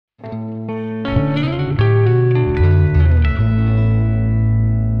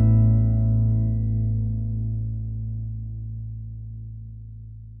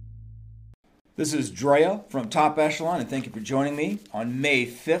This is Drea from Top Echelon, and thank you for joining me on May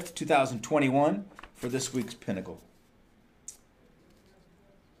 5th, 2021 for this week's Pinnacle.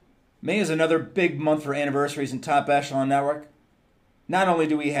 May is another big month for anniversaries in Top Echelon Network. Not only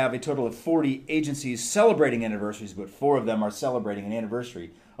do we have a total of 40 agencies celebrating anniversaries, but 4 of them are celebrating an anniversary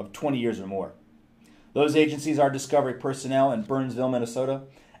of 20 years or more. Those agencies are Discovery Personnel in Burnsville, Minnesota,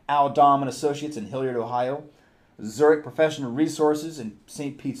 Al Dom and Associates in Hilliard, Ohio, Zurich Professional Resources in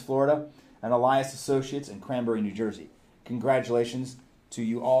St. Pete's, Florida, and Elias Associates in Cranberry, New Jersey. Congratulations to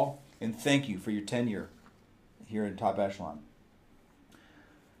you all, and thank you for your tenure here in Top Echelon.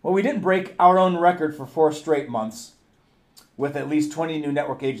 Well, we didn't break our own record for 4 straight months with at least 20 new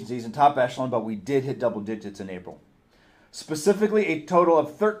network agencies in Top Echelon, but we did hit double digits in April. Specifically, a total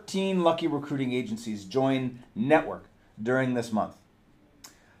of 13 lucky recruiting agencies joined network during this month.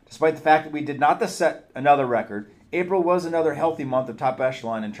 Despite the fact that we did not set another record, April was another healthy month of Top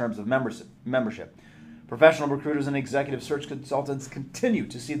Echelon in terms of membership. Professional recruiters and executive search consultants continue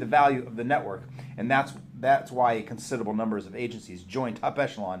to see the value of the network, and that's why a considerable numbers of agencies join Top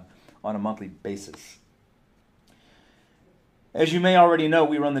Echelon on a monthly basis. As you may already know,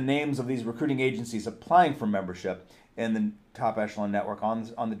 we run the names of these recruiting agencies applying for membership in the Top Echelon Network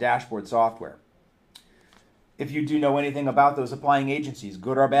on the dashboard software. If you do know anything about those applying agencies,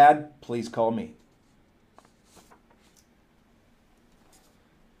 good or bad, please call me.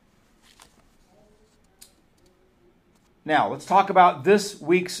 Now, let's talk about this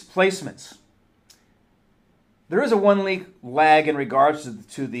week's placements. There is a 1-week lag in regards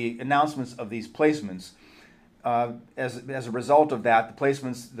to the announcements of these placements. As a result of that, the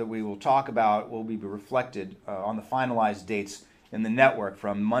placements that we will talk about will be reflected on the finalized dates in the network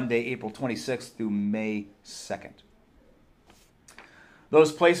from Monday, April 26th through May 2nd.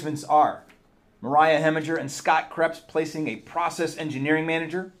 Those placements are Mariah Heminger and Scott Krebs placing a process engineering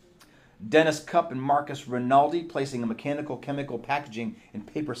manager, Dennis Cupp and Marcus Rinaldi placing a mechanical, chemical, packaging, and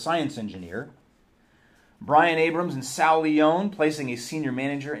paper science engineer, Brian Abrams and Sal Leone placing a senior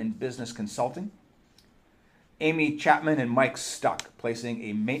manager in business consulting, Amy Chapman and Mike Stuck placing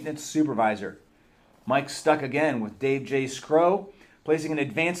a maintenance supervisor, Mike Stuck again with Dave J. Scrow placing an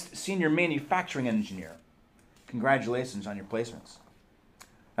advanced senior manufacturing engineer. Congratulations on your placements.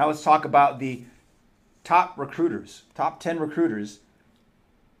 Now let's talk about the top 10 recruiters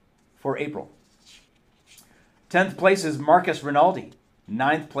for April. 10th place is Marcus Rinaldi.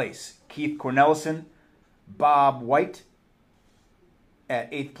 9th place, Keith Cornelison, Bob White.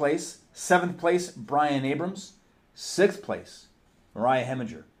 At 8th place, 7th place, Brian Abrams. 6th place, Mariah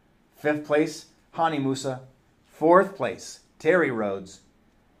Heminger. 5th place, Hani Musa. 4th place, Terry Rhodes.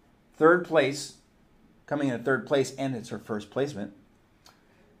 3rd place, coming in at 3rd place, and it's her first placement,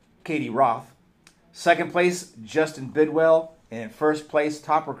 Katie Roth. 2nd place, Justin Bidwell. And in 1st place,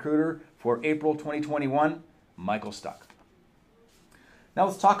 top recruiter for April 2021, Michael Stuck. Now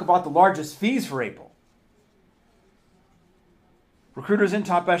let's talk about the largest fees for April. Recruiters in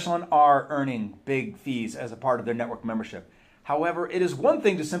Top Echelon are earning big fees as a part of their network membership. However, it is one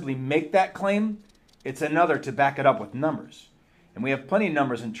thing to simply make that claim. It's another to back it up with numbers. And we have plenty of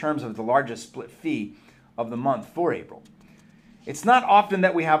numbers in terms of the largest split fee of the month for April. It's not often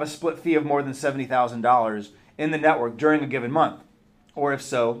that we have a split fee of more than $70,000 in the network during a given month. Or if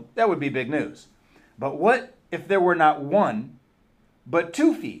so, that would be big news. But what if there were not one, but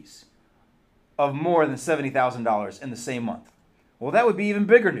 2 fees of more than $70,000 in the same month? Well, that would be even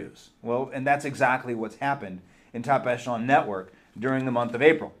bigger news. Well, and that's exactly what's happened in Top Echelon Network during the month of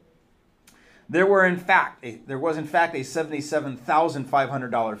April. There was in fact a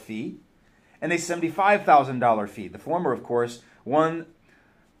 $77,500 fee and a $75,000 fee. The former, of course, won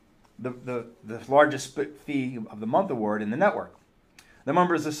the largest split fee of the month award in the network. The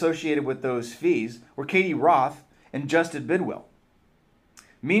members associated with those fees were Katie Roth and Justin Bidwell.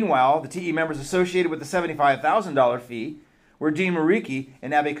 Meanwhile, the TE members associated with the $75,000 fee were Dean Mariki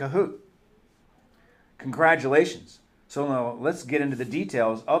and Abby Cahoot. Congratulations. So now let's get into the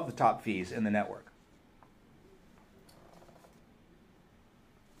details of the top fees in the network.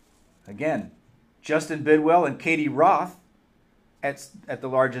 Again, Justin Bidwell and Katie Roth at the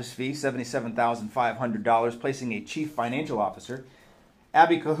largest fee, $77,500, placing a chief financial officer.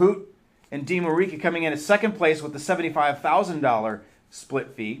 Abby Cahoot and Dean Mariki coming in at 2nd place with the $75,000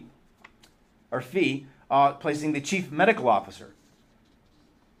 split fee, placing the chief medical officer.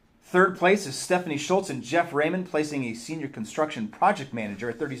 3rd place is Stephanie Schultz and Jeff Raymond, placing a senior construction project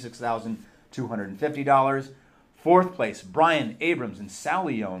manager at $36,250. 4th place, Brian Abrams and Sal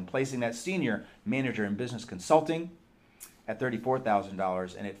Leone, placing that senior manager in business consulting at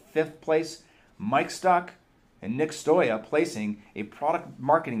 $34,000. And at 5th place, Mike Stuck and Nick Stoya placing a product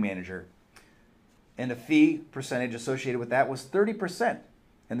marketing manager and the fee percentage associated with that was 30%,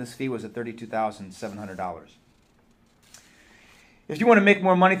 and this fee was at $32,700. If you want to make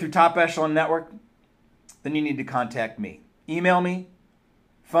more money through Top Echelon Network, then you need to contact me. Email me,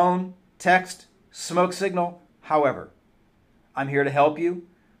 phone, text, smoke signal, however. I'm here to help you.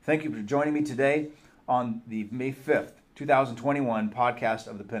 Thank you for joining me today on the May 5th, 2021 podcast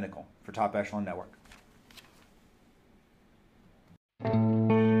of the Pinnacle for Top Echelon Network.